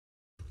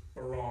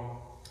or wrong.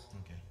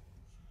 Okay.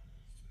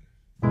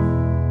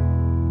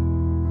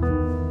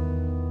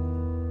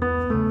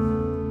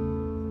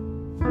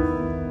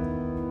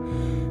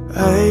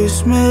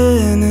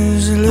 Iceman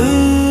is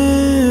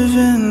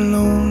living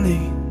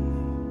lonely.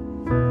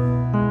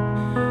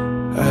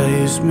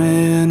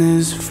 Iceman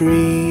is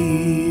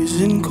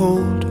freezing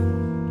cold.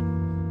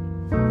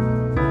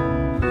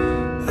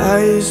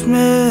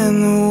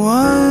 Iceman, the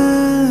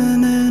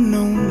one and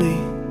only,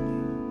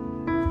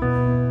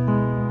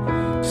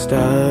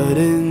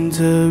 starting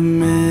to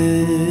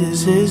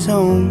miss his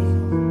home.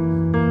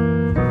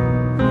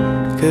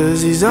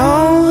 'Cause he's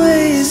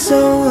always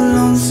so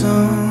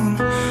lonesome,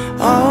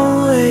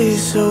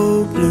 always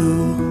so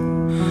blue.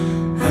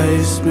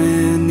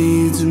 Iceman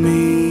needs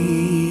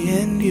me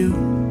and you.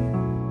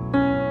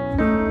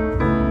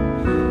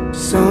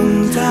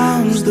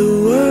 Sometimes the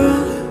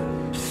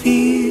world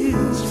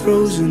feels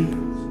frozen.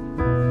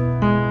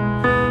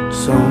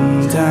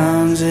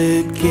 Sometimes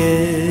it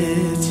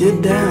gets you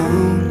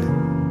down.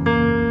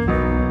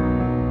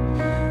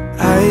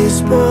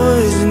 Ice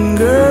boys and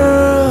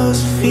girls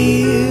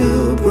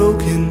feel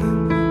broken,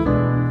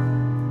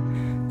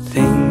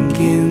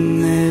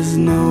 thinking there's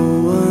no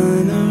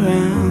one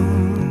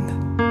around.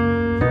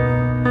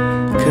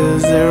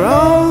 'Cause they're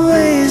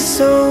always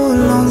so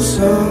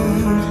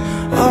lonesome,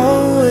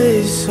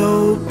 always so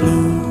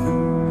blue.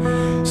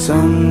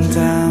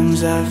 Sometimes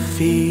I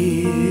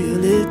feel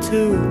it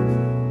too.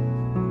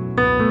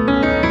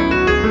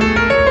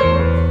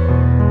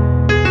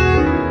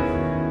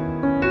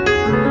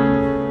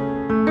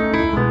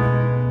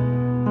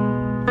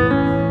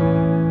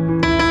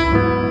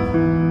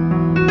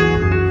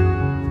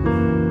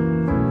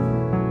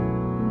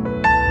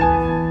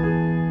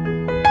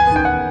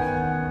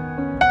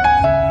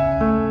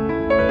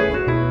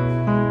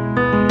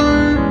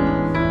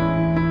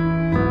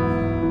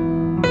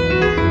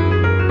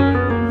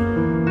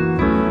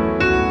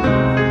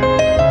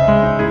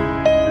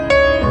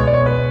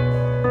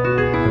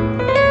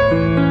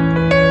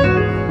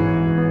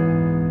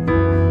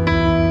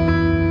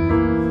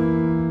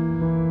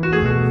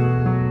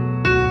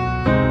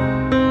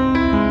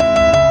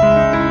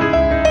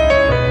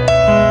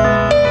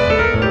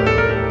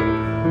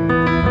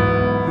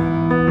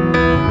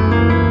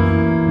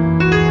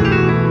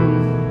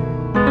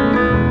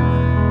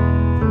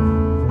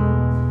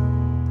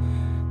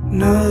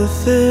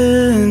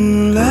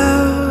 Nothing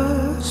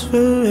lasts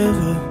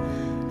forever.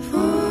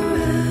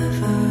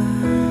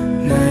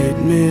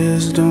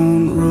 Nightmares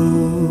don't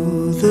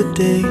rule the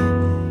day.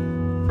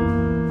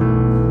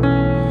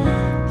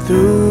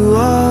 Through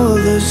all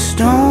the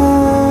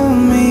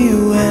stormy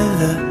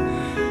weather,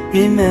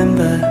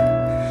 remember,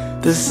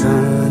 the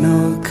sun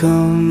will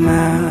come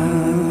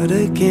out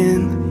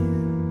again.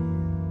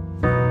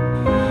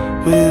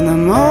 When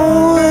I'm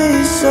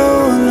always so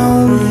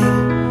lonely,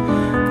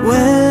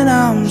 when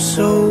I'm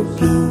so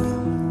blue,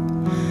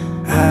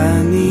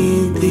 I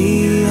need the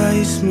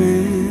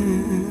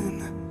Iceman,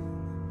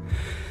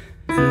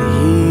 and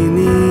he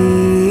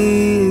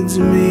needs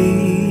me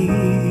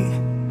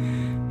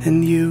and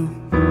you.